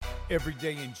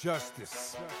Everyday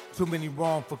injustice. Too many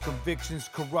wrongful convictions.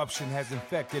 Corruption has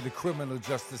infected the criminal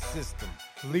justice system,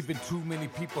 leaving too many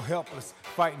people helpless,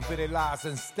 fighting for their lives.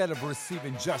 Instead of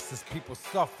receiving justice, people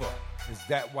suffer. Is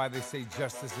that why they say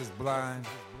justice is blind?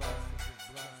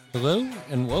 Hello,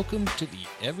 and welcome to the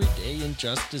Everyday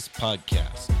Injustice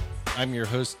Podcast. I'm your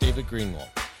host, David Greenwald.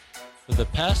 For the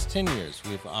past 10 years,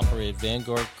 we've operated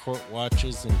Vanguard Court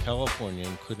Watches in California,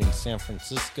 including San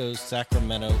Francisco,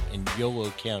 Sacramento, and Yolo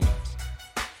counties.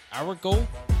 Our goal?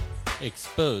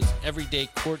 Expose everyday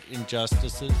court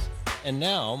injustices, and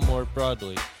now, more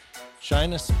broadly,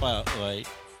 shine a spotlight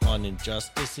on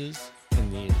injustices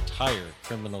in the entire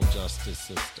criminal justice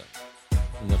system,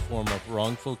 in the form of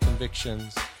wrongful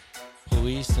convictions,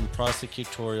 police and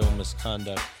prosecutorial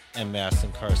misconduct, and mass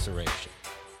incarceration.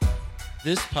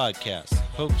 This podcast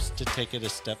hopes to take it a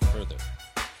step further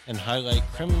and highlight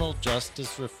criminal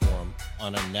justice reform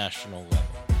on a national level.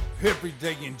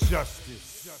 Everyday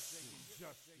injustice.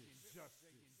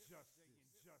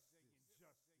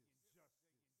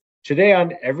 Today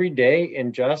on Everyday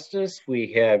Injustice,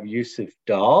 we have Yusuf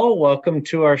Dahl. Welcome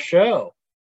to our show.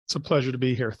 It's a pleasure to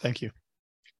be here. Thank you.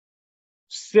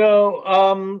 So,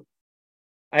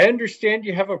 I understand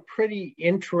you have a pretty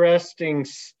interesting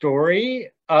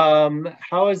story.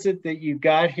 How is it that you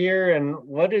got here, and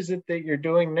what is it that you're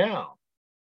doing now?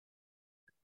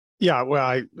 Yeah, well,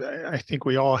 I think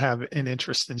we all have an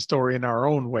interesting story in our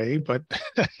own way, but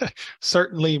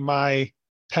certainly my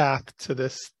path to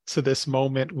this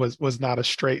moment was not a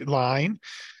straight line.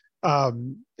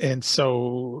 And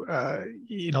so,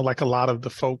 like a lot of the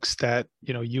folks that,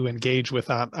 you engage with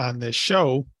on this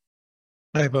show,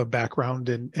 I have a background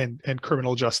in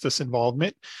criminal justice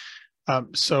involvement.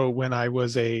 So when I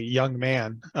was a young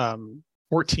man,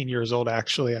 14 years old,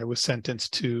 actually, I was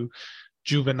sentenced to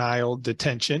juvenile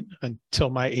detention until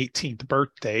my 18th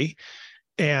birthday.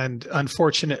 And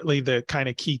unfortunately, the kind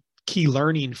of key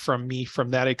learning from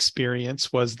that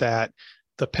experience was that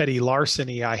the petty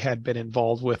larceny I had been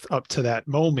involved with up to that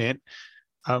moment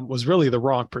was really the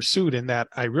wrong pursuit, in that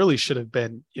I really should have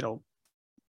been,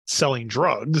 selling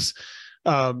drugs.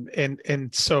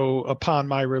 And so upon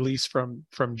my release from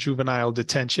juvenile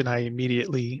detention, I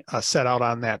immediately set out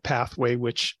on that pathway,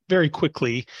 which very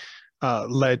quickly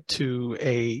led to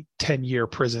a 10-year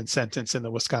prison sentence in the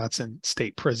Wisconsin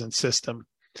state prison system.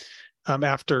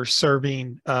 After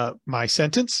serving my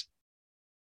sentence,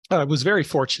 I was very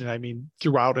fortunate,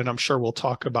 throughout, and I'm sure we'll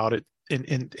talk about it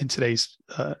in today's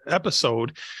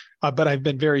episode, but I've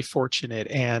been very fortunate.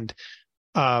 And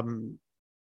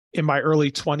in my early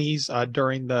 20s,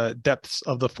 during the depths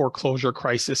of the foreclosure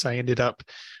crisis, I ended up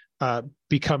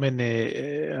becoming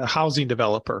a housing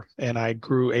developer, and I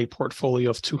grew a portfolio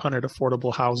of 200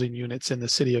 affordable housing units in the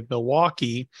city of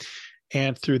Milwaukee.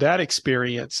 And through that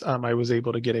experience, I was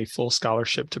able to get a full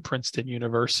scholarship to Princeton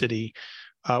University,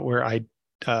 where I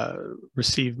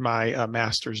received my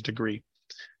master's degree.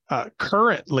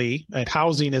 Currently, and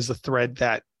housing is a thread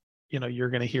that you're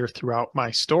going to hear throughout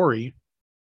my story.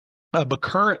 But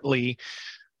currently,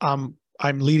 I'm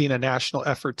leading a national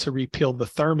effort to repeal the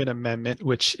Thurmond Amendment,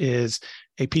 which is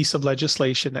a piece of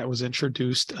legislation that was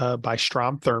introduced by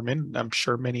Thurmond. I'm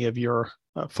sure many of your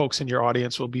folks in your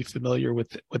audience will be familiar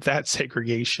with that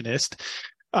segregationist.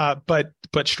 But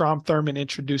Thurmond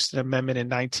introduced an amendment in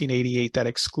 1988 that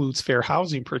excludes fair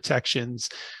housing protections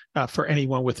for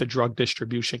anyone with a drug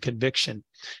distribution conviction.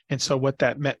 And so what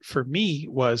that meant for me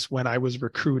was, when I was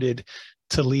recruited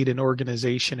to lead an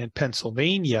organization in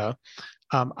Pennsylvania,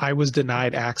 I was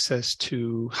denied access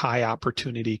to high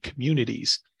opportunity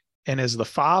communities. And as the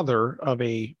father of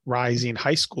a rising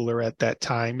high schooler at that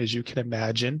time, as you can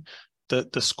imagine,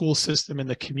 the school system in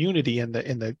the community and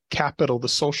the capital, the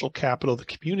social capital, the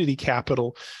community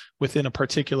capital within a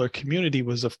particular community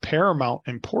was of paramount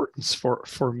importance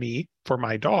for me, for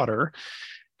my daughter.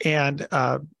 And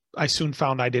I soon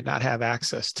found I did not have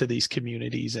access to these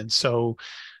communities. And so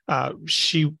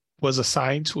she was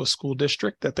assigned to a school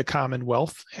district that the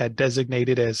Commonwealth had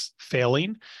designated as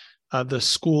failing. The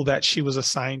school that she was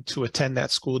assigned to attend,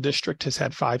 that school district, has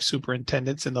had 5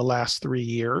 superintendents in the last 3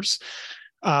 years.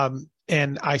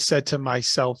 And I said to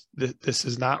myself, this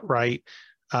is not right.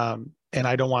 And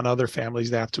I don't want other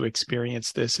families to have to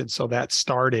experience this. And so that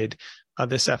started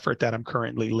this effort that I'm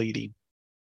currently leading.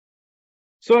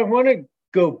 So I want to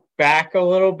go back a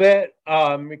little bit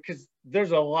because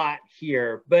there's a lot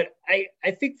here, but I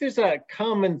think there's a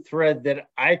common thread that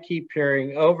I keep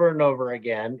hearing over and over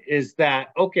again, is that,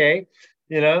 okay,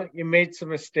 you made some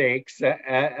mistakes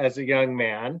as a young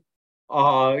man.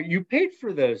 You paid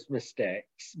for those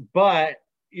mistakes, but,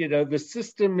 the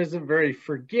system isn't very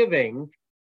forgiving.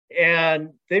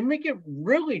 And they make it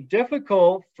really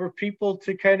difficult for people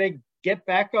to kind of get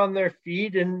back on their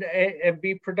feet and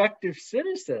be productive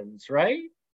citizens, right?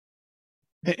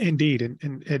 Indeed.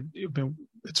 And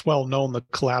it's well known the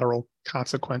collateral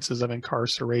consequences of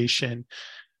incarceration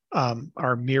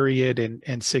are myriad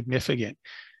and significant.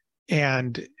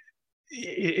 And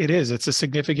it's a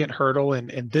significant hurdle.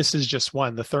 And this is just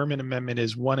one. The Thurmond Amendment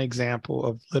is one example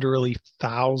of literally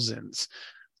thousands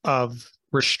of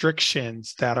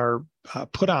restrictions that are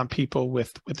put on people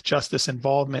with justice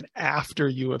involvement after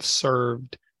you have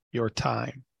served your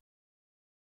time.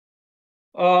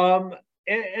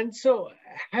 And so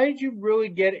how did you really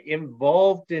get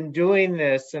involved in doing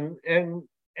this? And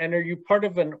are you part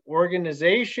of an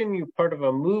organization? You part of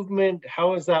a movement?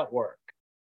 How does that work?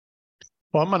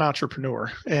 Well, I'm an entrepreneur,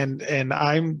 and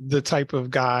I'm the type of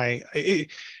guy.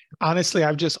 Honestly,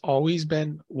 I've just always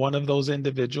been one of those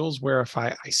individuals where if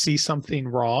I see something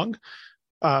wrong,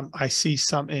 I see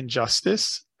some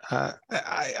injustice,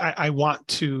 I want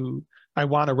to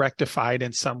rectify it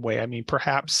in some way. I mean,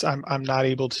 perhaps I'm not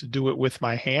able to do it with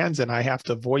my hands, and I have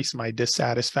to voice my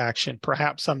dissatisfaction.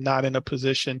 Perhaps I'm not in a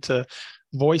position to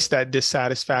voice that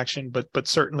dissatisfaction, but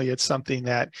certainly it's something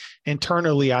that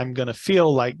internally I'm going to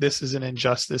feel like this is an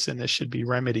injustice and this should be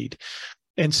remedied.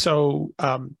 And so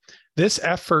this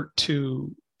effort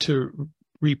to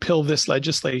repeal this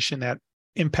legislation that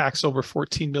impacts over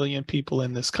 14 million people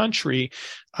in this country,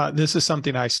 this is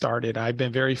something I started. I've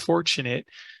been very fortunate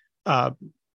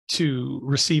to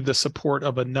receive the support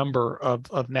of a number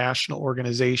of national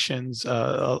organizations,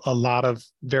 a lot of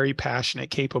very passionate,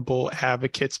 capable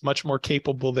advocates, much more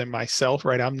capable than myself,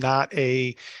 right? I'm not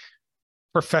a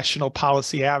professional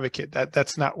policy advocate.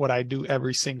 That's not what I do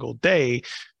every single day.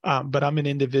 But I'm an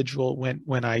individual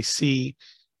when I see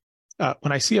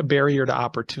a barrier to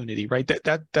opportunity, right?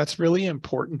 That's really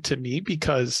important to me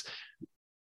because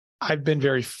I've been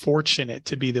very fortunate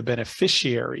to be the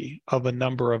beneficiary of a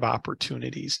number of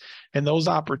opportunities, and those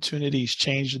opportunities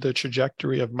changed the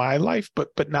trajectory of my life, but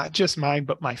not just mine,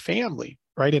 but my family,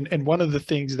 right? And one of the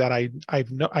things that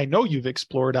I know you've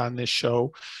explored on this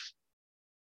show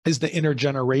is the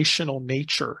intergenerational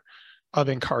nature of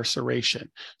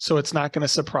incarceration. So it's not going to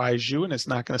surprise you, and it's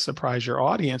not going to surprise your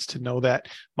audience to know that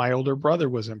my older brother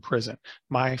was in prison.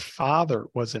 My father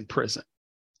was in prison.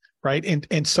 Right.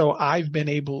 And so I've been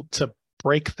able to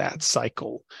break that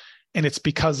cycle. And it's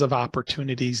because of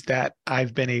opportunities that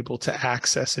I've been able to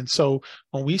access. And so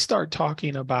when we start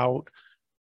talking about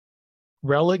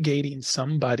relegating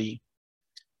somebody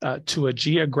to a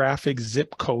geographic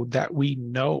zip code that we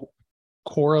know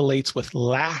correlates with a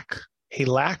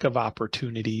lack of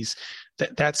opportunities,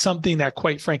 that's something that,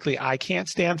 quite frankly, I can't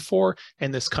stand for,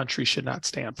 and this country should not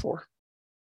stand for.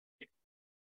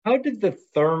 How did the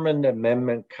Thurmond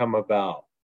Amendment come about?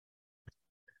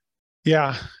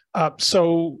 Yeah.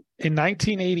 So in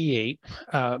 1988,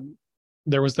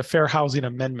 there was the Fair Housing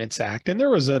Amendments Act, and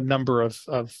there was a number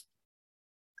of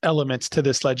elements to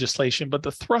this legislation, but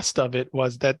the thrust of it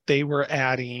was that they were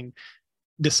adding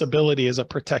disability as a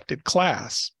protected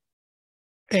class.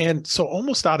 And so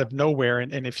almost out of nowhere,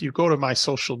 and if you go to my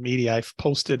social media, I've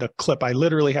posted a clip. I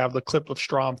literally have the clip of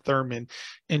Strom Thurmond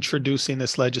introducing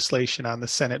this legislation on the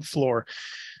Senate floor.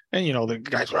 And, the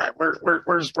guy's right,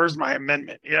 where's my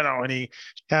amendment? And he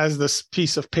has this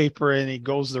piece of paper and he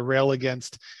goes to rail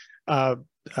against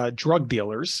drug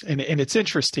dealers. And it's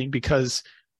interesting because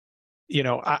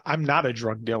I'm not a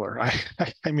drug dealer.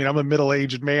 I mean, I'm a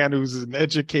middle-aged man who's an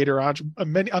educator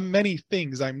on many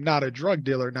things. I'm not a drug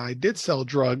dealer. Now, I did sell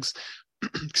drugs,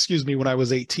 excuse me, when I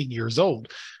was 18 years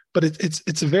old, but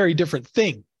it's a very different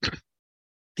thing.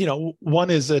 One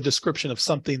is a description of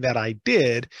something that I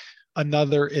did.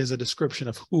 Another is a description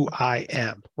of who I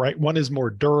am, right? One is more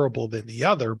durable than the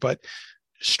other, but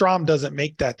Strom doesn't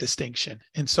make that distinction.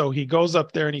 And so he goes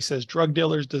up there and he says, drug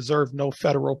dealers deserve no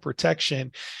federal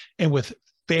protection. And with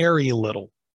very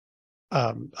little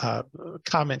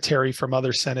commentary from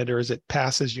other senators, it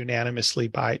passes unanimously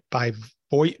by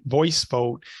voice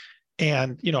vote.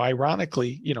 And,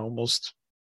 ironically, almost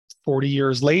 40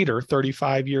 years later,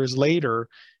 35 years later,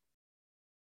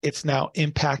 it's now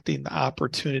impacting the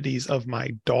opportunities of my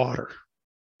daughter.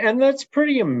 And that's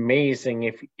pretty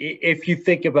amazing if you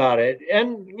think about it.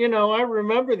 And, I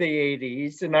remember the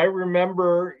 80s, and I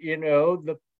remember,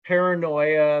 the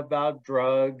paranoia about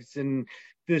drugs and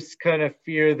this kind of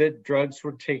fear that drugs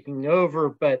were taking over.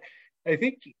 But I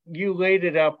think you laid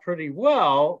it out pretty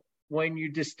well when you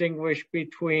distinguish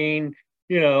between,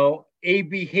 a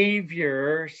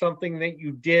behavior, something that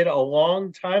you did a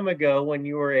long time ago when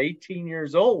you were 18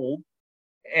 years old,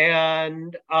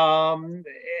 and an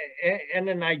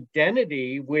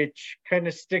identity which kind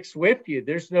of sticks with you.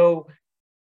 There's no,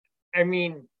 I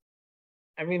mean,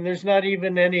 there's not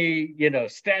even any,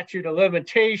 statute of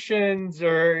limitations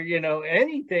or,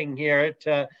 anything here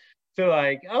to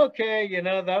like, okay,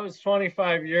 that was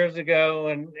 25 years ago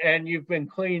and you've been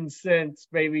clean since,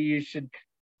 maybe you should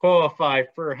qualify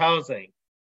for housing.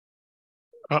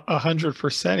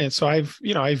 100%. And so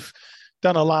I've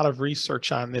done a lot of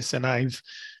research on this, and I've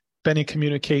been in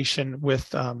communication with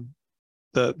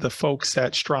the folks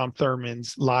at Strom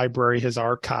Thurmond's library, his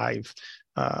archive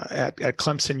at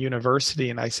Clemson University.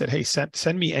 And I said, hey,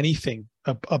 send me anything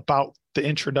about the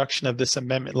introduction of this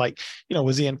amendment. Like,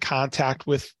 was he in contact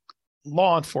with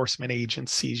law enforcement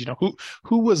agencies?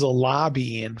 Who was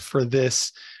lobbying for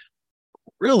this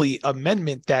really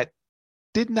amendment that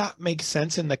did not make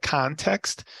sense in the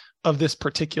context of this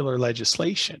particular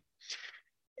legislation.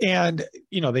 And,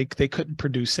 they couldn't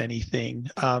produce anything.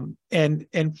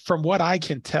 And from what I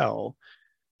can tell,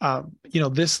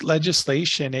 this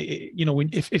legislation,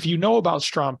 if you know about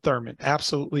Strom Thurmond,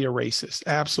 absolutely a racist,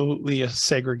 absolutely a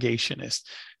segregationist.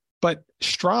 But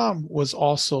Strom was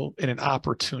also an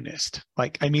opportunist.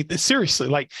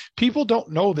 Seriously, people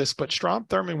don't know this, but Strom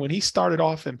Thurmond, when he started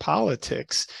off in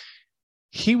politics,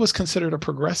 he was considered a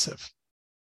progressive.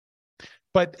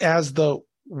 But as the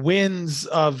winds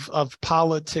of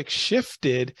politics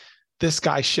shifted, this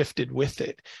guy shifted with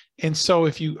it. And so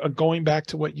if you are going back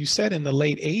to what you said in the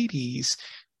late 80s,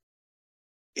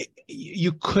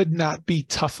 you could not be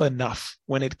tough enough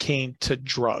when it came to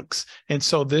drugs. And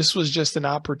so this was just an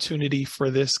opportunity for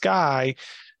this guy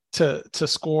to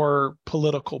score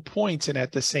political points and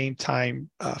at the same time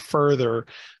further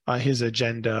his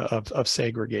agenda of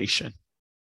segregation.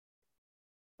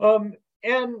 And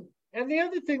the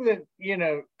other thing that,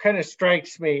 kind of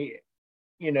strikes me,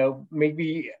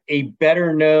 maybe a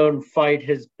better known fight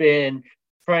has been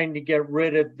trying to get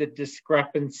rid of the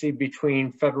discrepancy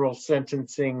between federal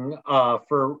sentencing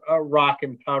for rock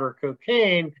and powder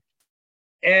cocaine.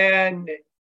 And,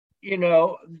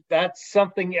 that's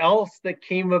something else that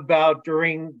came about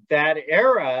during that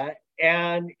era.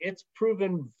 And it's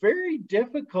proven very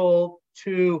difficult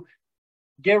to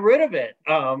get rid of it.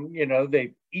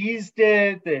 They've eased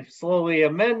it, they've slowly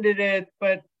amended it,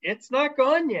 but it's not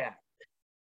gone yet.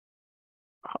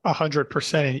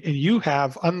 100%. And you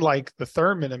have, unlike the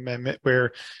Thurmond Amendment,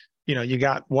 where you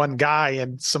got one guy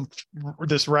and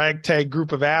this ragtag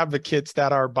group of advocates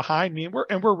that are behind me,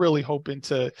 and we're really hoping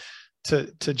to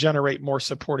generate more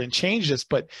support and change this.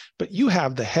 But you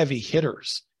have the heavy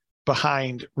hitters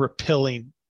behind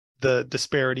repealing the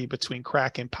disparity between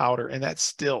crack and powder, and that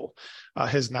still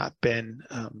has not been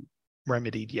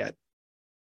remedied yet.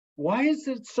 Why is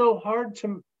it so hard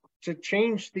to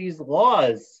change these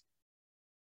laws?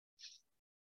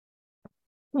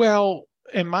 Well,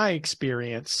 in my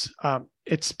experience,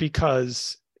 it's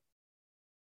because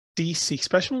DC,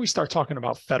 especially when we start talking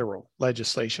about federal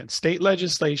legislation, state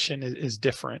legislation is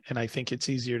different, and I think it's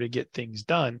easier to get things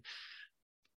done.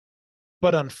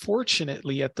 But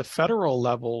unfortunately, at the federal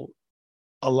level,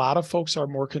 a lot of folks are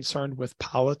more concerned with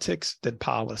politics than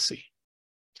policy.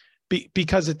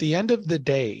 Because at the end of the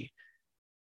day,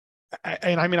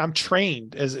 I'm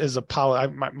trained as a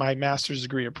my master's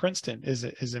degree at Princeton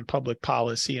is in public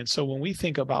policy, and so when we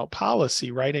think about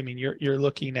policy, right? You're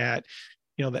looking at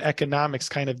the economics,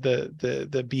 kind of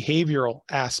the behavioral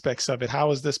aspects of it.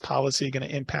 How is this policy going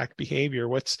to impact behavior?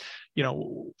 What's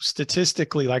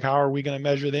statistically, how are we going to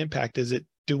measure the impact? Is it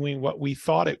doing what we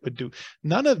thought it would do?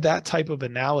 None of that type of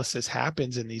analysis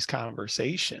happens in these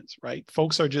conversations, right?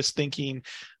 Folks are just thinking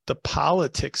the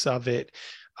politics of it.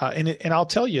 And I'll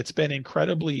tell you, it's been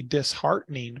incredibly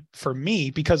disheartening for me,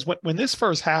 because when this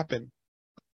first happened,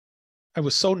 I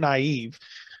was so naive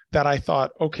that I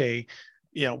thought, okay,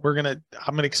 I'm going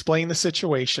to explain the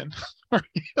situation. I'm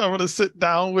going to sit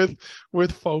down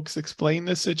with folks, explain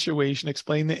the situation,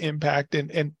 explain the impact,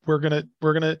 and we're going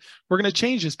to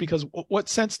change this, because what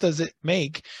sense does it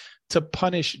make to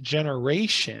punish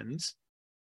generations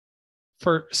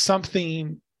for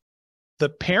something the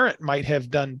parent might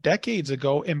have done decades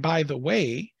ago? And by the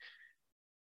way,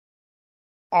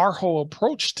 our whole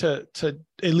approach to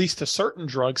at least to certain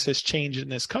drugs has changed in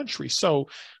this country. So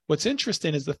what's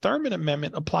interesting is the Thurmond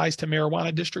Amendment applies to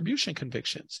marijuana distribution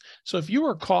convictions. So if you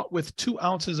were caught with 2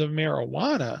 ounces of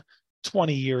marijuana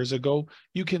 20 years ago,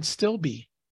 you can still be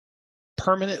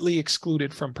permanently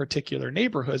excluded from particular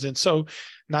neighborhoods. And so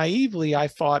naively, I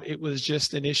thought it was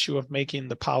just an issue of making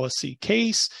the policy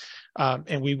case,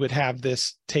 and we would have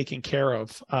this taken care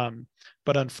of.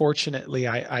 But unfortunately,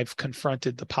 I've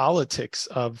confronted the politics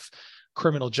of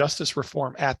criminal justice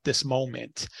reform at this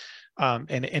moment.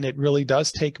 And it really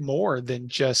does take more than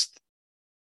just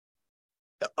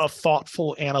a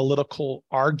thoughtful analytical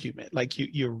argument. Like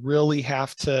you really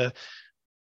have to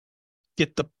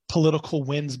get the political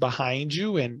winds behind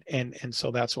you, and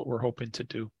so that's what we're hoping to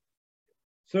do.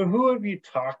 So who have you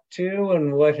talked to,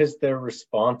 and what has their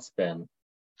response been?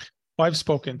 Well, I've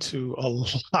spoken to a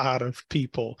lot of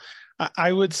people.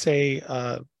 I would say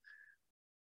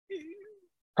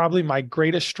probably my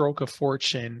greatest stroke of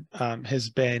fortune has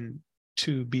been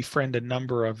to befriend a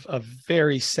number of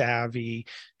very savvy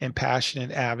and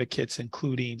passionate advocates,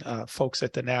 including folks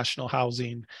at the National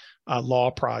Housing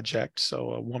Law Project.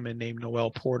 So a woman named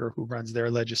Noelle Porter, who runs their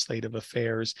legislative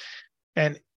affairs.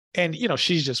 And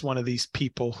she's just one of these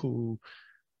people who,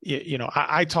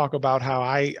 I talk about how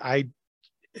I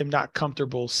am not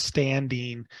comfortable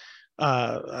standing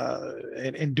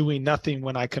and doing nothing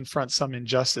when I confront some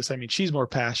injustice. I mean, she's more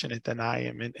passionate than I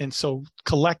am. And so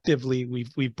collectively,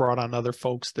 we've brought on other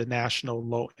folks, the National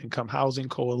Low Income Housing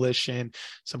Coalition,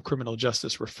 some criminal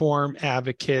justice reform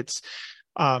advocates.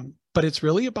 But it's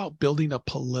really about building a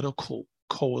political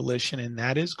coalition, and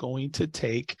that is going to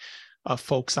take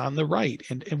folks on the right.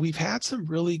 And we've had some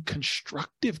really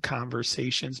constructive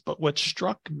conversations, but what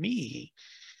struck me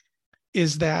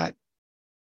is that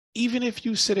even if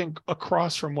you sit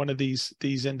across from one of these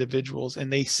individuals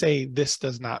and they say this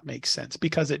does not make sense,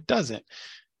 because it doesn't,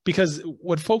 because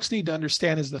what folks need to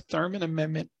understand is the Thurmond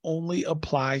Amendment only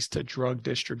applies to drug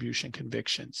distribution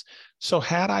convictions. So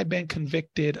had I been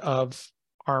convicted of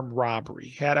armed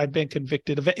robbery, had I been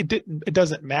convicted of it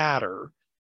doesn't matter.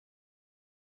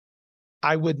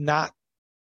 I would not,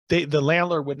 the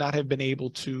landlord would not have been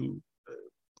able to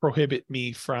prohibit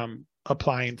me from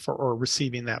applying for or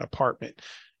receiving that apartment.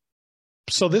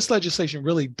 So this legislation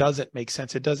really doesn't make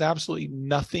sense. It does absolutely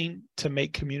nothing to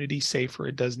make communities safer.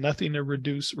 It does nothing to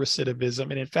reduce recidivism.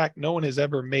 And in fact, no one has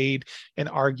ever made an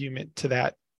argument to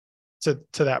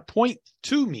that point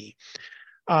to me.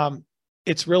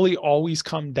 It's really always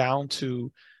come down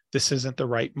to this isn't the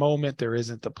right moment. There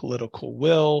isn't the political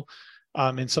will.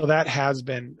 And so that has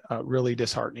been really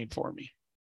disheartening for me.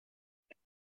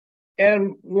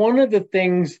 And one of the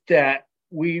things that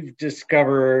we've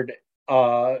discovered,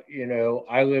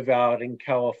 I live out in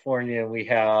California, and we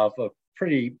have a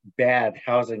pretty bad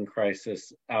housing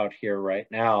crisis out here right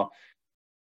now.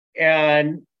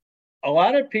 And a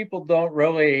lot of people don't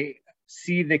really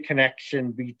see the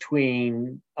connection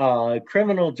between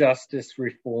criminal justice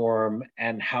reform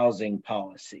and housing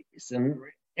policies.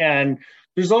 And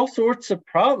there's all sorts of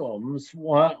problems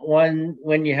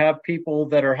when you have people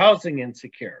that are housing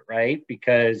insecure, right?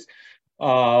 Because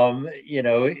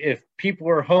if people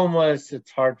are homeless,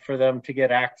 it's hard for them to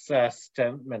get access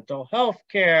to mental health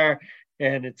care,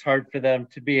 and it's hard for them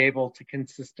to be able to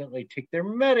consistently take their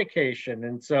medication.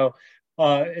 And so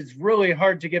it's really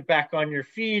hard to get back on your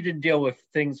feet and deal with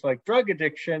things like drug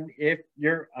addiction if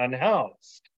you're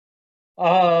unhoused.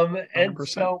 And 100%.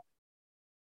 So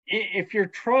if you're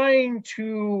trying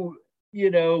to,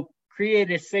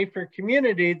 create a safer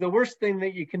community, the worst thing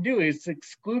that you can do is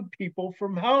exclude people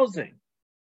from housing.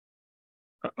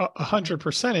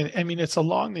 100%. I mean, it's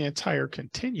along the entire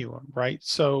continuum, right?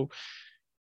 So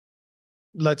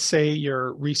let's say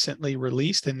you're recently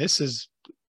released, and this is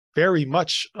very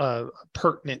much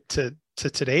pertinent to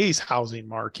today's housing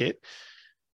market.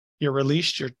 You're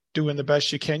released, you're doing the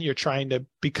best you can, you're trying to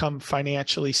become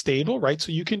financially stable, right?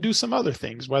 So you can do some other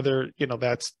things, whether,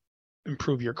 that's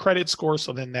improve your credit score.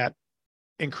 So then that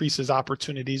increases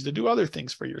opportunities to do other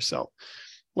things for yourself.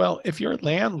 Well, if your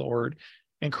landlord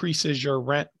increases your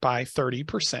rent by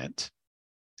 30%,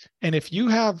 and if you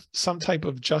have some type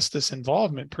of justice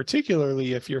involvement,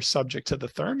 particularly if you're subject to the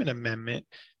Thurmond Amendment,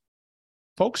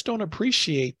 folks don't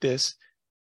appreciate this,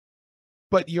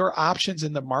 but your options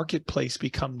in the marketplace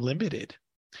become limited.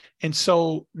 And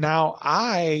so now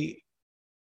I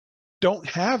don't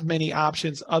have many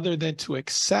options other than to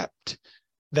accept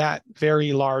that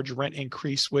very large rent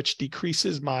increase, which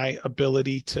decreases my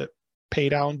ability to pay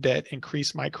down debt,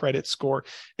 increase my credit score,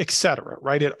 et cetera,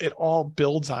 right? It all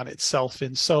builds on itself.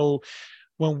 And so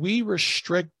when we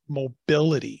restrict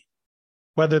mobility,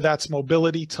 whether that's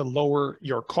mobility to lower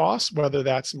your costs, whether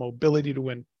that's mobility to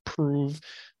improve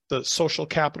the social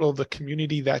capital of the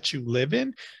community that you live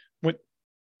in,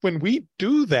 when we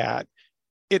do that,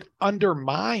 it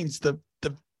undermines the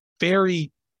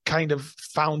very kind of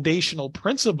foundational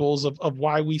principles of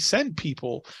why we send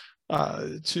people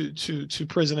to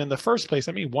prison in the first place.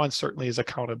 I mean, one certainly is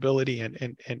accountability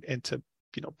and to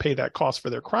pay that cost for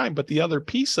their crime, but the other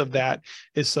piece of that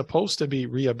is supposed to be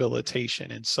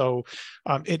rehabilitation. And so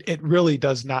it really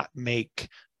does not make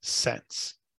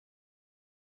sense.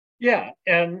 Yeah,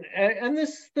 and this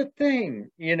is the thing,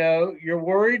 you're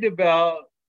worried about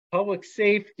public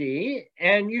safety,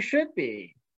 and you should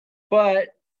be, but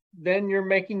then you're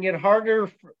making it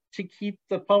harder to keep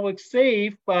the public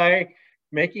safe by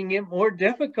making it more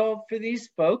difficult for these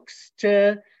folks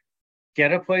to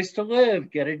get a place to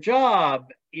live, get a job,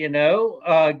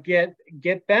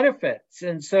 get benefits.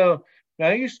 And so now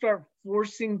you start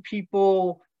forcing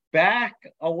people back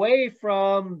away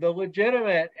from the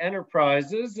legitimate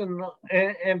enterprises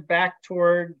and back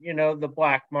toward, the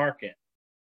black market.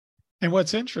 And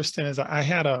what's interesting is I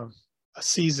had a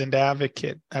seasoned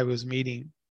advocate I was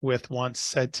meeting with once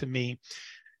said to me,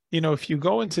 if you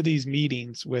go into these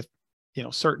meetings with,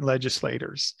 certain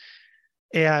legislators,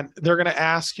 and they're going to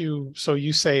ask you, so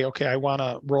you say, okay, I want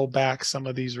to roll back some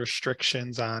of these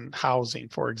restrictions on housing,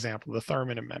 for example, the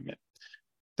Thurmond Amendment.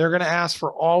 They're going to ask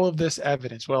for all of this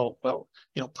evidence. Well,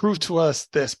 prove to us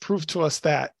this, prove to us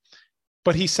that.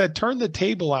 But he said, turn the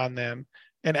table on them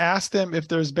and ask them if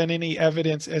there's been any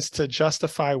evidence as to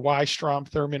justify why Strom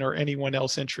Thurmond or anyone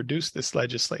else introduced this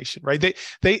legislation, right?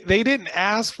 They didn't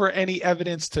ask for any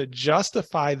evidence to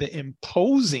justify the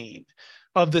imposing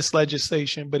of this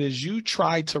legislation, but as you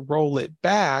try to roll it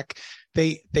back,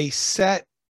 they set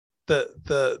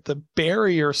the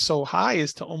barrier so high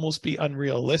as to almost be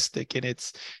unrealistic, and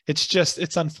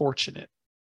it's unfortunate.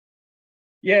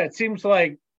 Yeah, it seems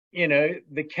like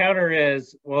the counter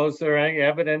is, well, is there any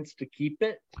evidence to keep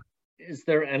it? Is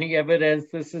there any evidence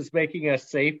this is making us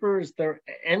safer? Is there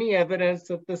any evidence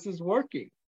that this is working?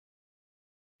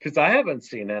 Because I haven't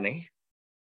seen any.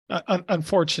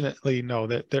 Unfortunately, no,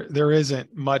 that there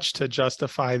isn't much to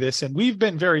justify this, and we've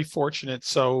been very fortunate.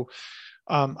 So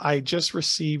I just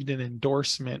received an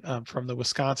endorsement from the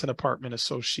Wisconsin Apartment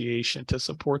Association to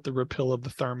support the repeal of the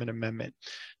Thurmond Amendment.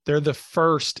 They're the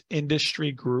first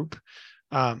industry group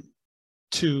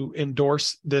to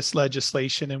endorse this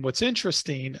legislation. And what's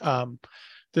interesting,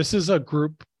 this is a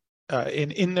group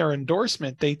in their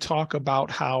endorsement, they talk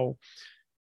about how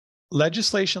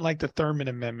legislation like the Thurmond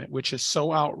Amendment, which is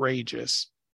so outrageous,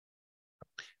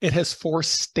 it has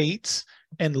forced states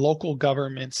and local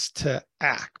governments to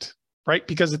act, right?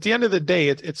 Because at the end of the day,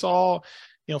 it's all,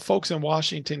 folks in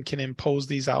Washington can impose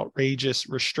these outrageous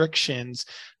restrictions,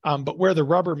 but where the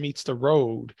rubber meets the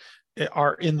road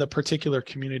are in the particular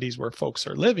communities where folks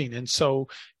are living. And so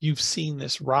you've seen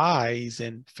this rise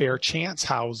in fair chance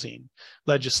housing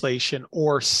legislation,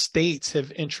 or states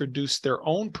have introduced their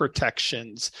own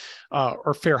protections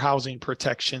or fair housing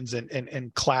protections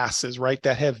and classes, right,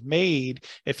 that have made,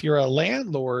 if you're a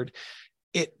landlord,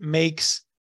 it makes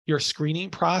your screening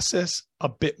process a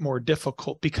bit more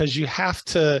difficult, because you have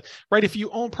to, right, if you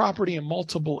own property in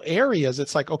multiple areas,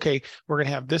 it's like, okay, we're going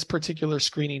to have this particular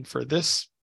screening for this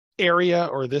area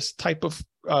or this type of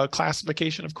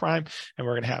classification of crime, and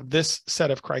we're going to have this set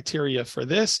of criteria for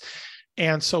this.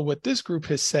 And so what this group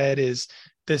has said is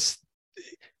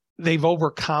they've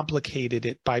overcomplicated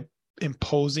it by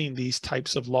imposing these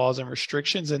types of laws and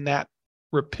restrictions, and that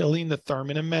repealing the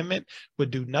Thurmond Amendment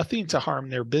would do nothing to harm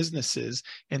their businesses.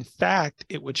 In fact,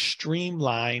 it would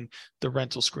streamline the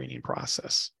rental screening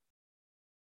process.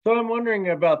 So I'm wondering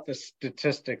about the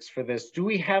statistics for this. Do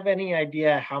we have any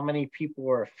idea how many people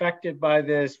were affected by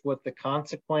this, what the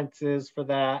consequences for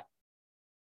that?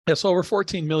 Yeah, so over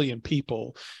 14 million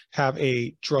people have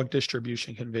a drug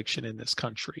distribution conviction in this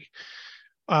country.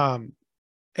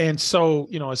 And so,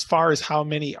 as far as how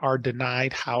many are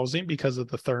denied housing because of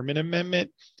the Thurmond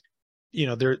Amendment,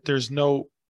 there's no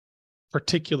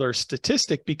particular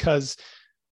statistic, because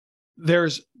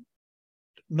there's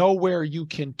nowhere you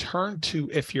can turn to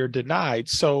if you're denied.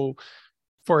 So,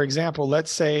 for example,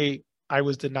 let's say I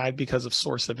was denied because of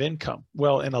source of income.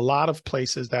 Well, in a lot of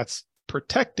places that's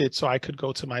protected. So I could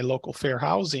go to my local fair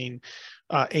housing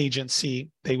agency.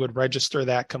 They would register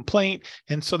that complaint.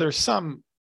 And so there's some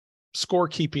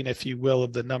scorekeeping, if you will,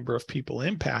 of the number of people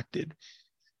impacted.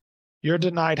 You're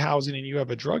denied housing and you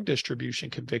have a drug distribution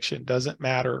conviction. Doesn't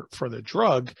matter for the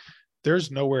drug.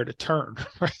 There's nowhere to turn,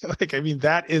 right?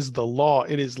 That is the law.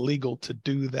 It is legal to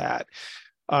do that.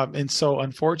 And so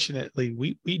unfortunately,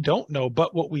 we don't know,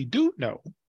 but what we do know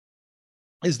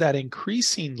is that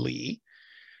increasingly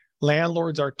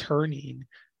landlords are turning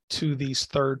to these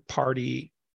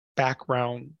third-party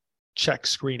background check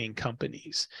screening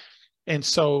companies. And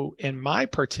so in my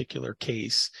particular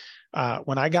case,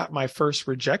 when I got my first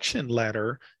rejection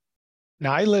letter,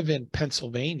 now I live in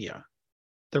Pennsylvania.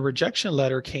 The rejection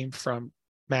letter came from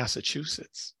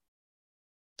Massachusetts.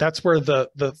 That's where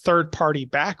the third-party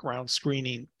background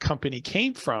screening company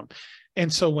came from.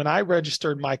 And so when I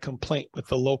registered my complaint with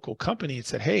the local company, it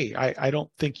said, hey, I don't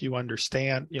think you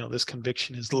understand, this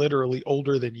conviction is literally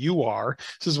older than you are.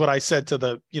 This is what I said to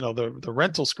the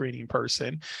rental screening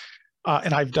person.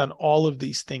 And I've done all of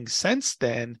these things since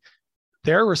then.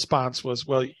 Their response was,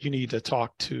 well, you need to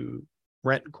talk to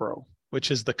RentGrow,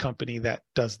 which is the company that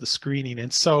does the screening.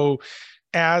 And so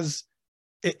as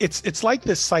it's like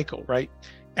this cycle, right?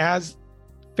 As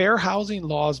fair housing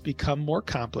laws become more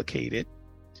complicated,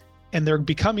 and they're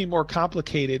becoming more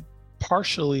complicated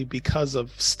partially because of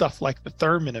stuff like the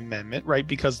Thurmond Amendment, right?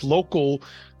 Because local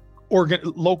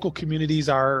communities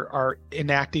are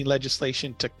enacting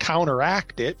legislation to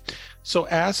counteract it. So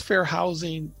as fair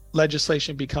housing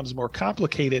legislation becomes more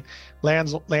complicated,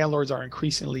 landlords are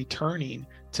increasingly turning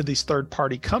to these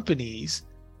third-party companies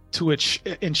to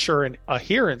ensure an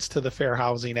adherence to the Fair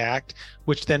Housing Act,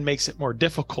 which then makes it more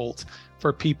difficult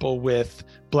for people with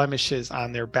blemishes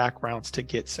on their backgrounds to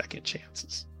get second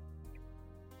chances.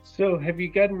 So have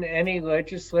you gotten any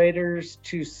legislators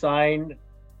to sign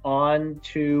on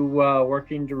to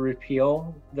working to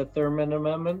repeal the Thurmond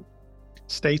Amendment?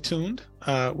 Stay tuned.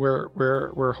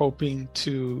 We're hoping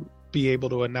to be able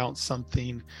to announce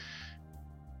something.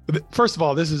 First of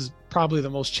all, this is probably the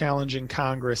most challenging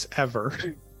Congress ever.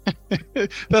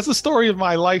 That's the story of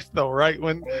my life, though, right?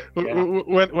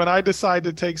 When I decide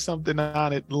to take something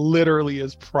on, it literally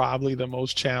is probably the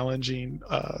most challenging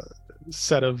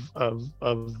set of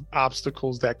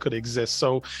obstacles that could exist.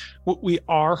 So we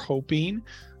are hoping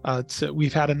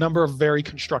we've had a number of very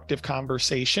constructive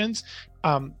conversations,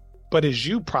 but as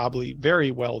you probably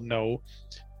very well know,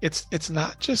 it's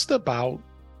not just about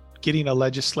getting a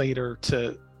legislator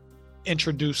to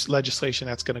introduce legislation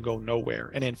that's going to go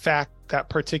nowhere. And in fact, that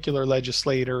particular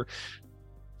legislator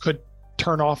could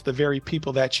turn off the very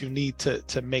people that you need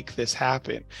to make this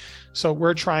happen. So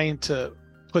we're trying to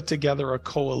put together a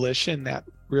coalition that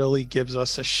really gives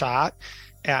us a shot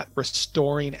at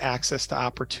restoring access to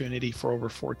opportunity for over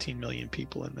 14 million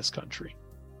people in this country.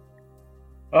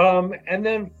 And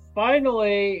then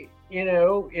finally,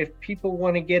 if people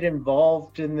want to get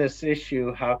involved in this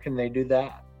issue, how can they do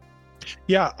that?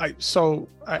 Yeah, I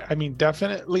mean,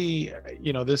 definitely,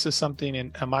 this is something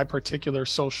in my particular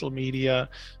social media.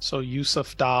 So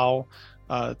Yusuf Dahl,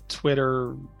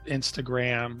 Twitter,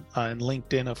 Instagram, and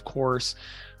LinkedIn, of course.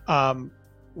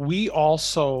 We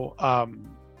also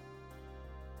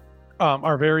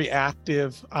are very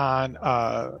active on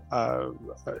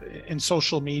in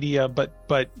social media,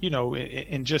 but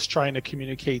in just trying to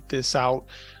communicate this out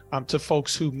to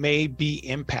folks who may be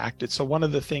impacted. So one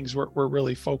of the things we're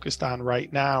really focused on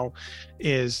right now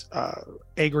is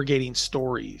aggregating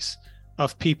stories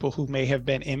of people who may have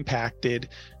been impacted.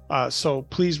 So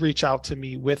please reach out to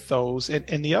me with those.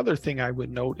 And the other thing I would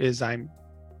note is I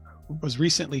was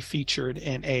recently featured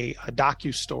in a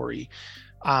docustory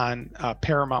on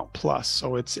Paramount Plus.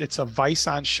 So it's a Vice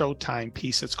on Showtime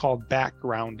piece. It's called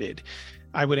Backgrounded.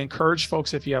 I would encourage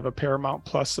folks, if you have a Paramount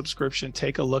Plus subscription,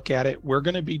 take a look at it. We're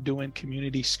going to be doing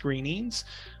community screenings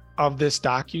of this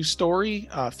docustory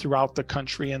throughout the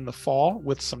country in the fall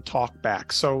with some talk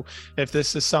back. So if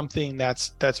this is something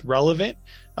that's relevant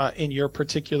in your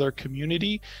particular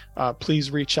community, please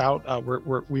reach out.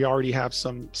 We already have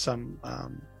some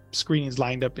screenings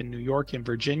lined up in New York and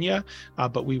Virginia,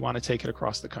 but we want to take it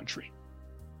across the country.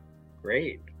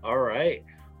 Great. All right.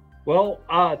 Well,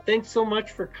 thanks so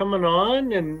much for coming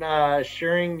on and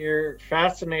sharing your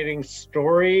fascinating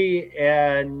story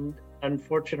and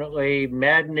unfortunately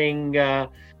maddening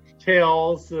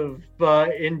tales of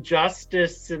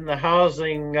injustice in the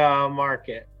housing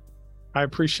market. I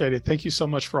appreciate it. Thank you so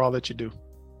much for all that you do.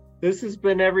 This has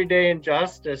been Everyday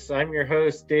Injustice. I'm your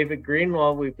host, David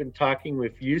Greenwald. We've been talking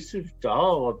with Yusuf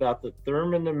Dahl about the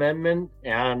Thurmond Amendment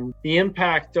and the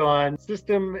impact on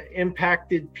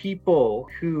system-impacted people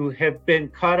who have been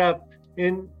caught up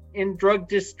in drug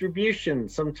distribution,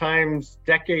 sometimes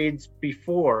decades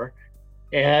before,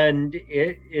 and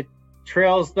it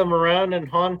trails them around and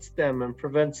haunts them and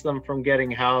prevents them from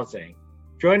getting housing.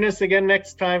 Join us again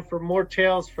next time for more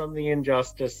tales from the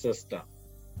injustice system.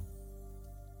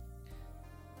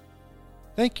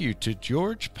 Thank you to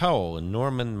George Powell and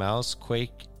Norman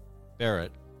Mousequake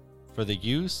Barrett for the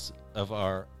use of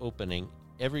our opening,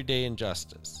 Everyday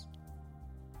Injustice.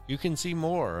 You can see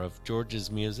more of George's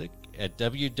music at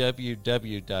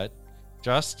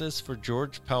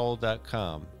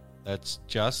www.justiceforgeorgepowell.com. That's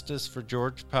Justice for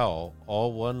George Powell,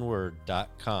 all one word,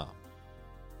 .com.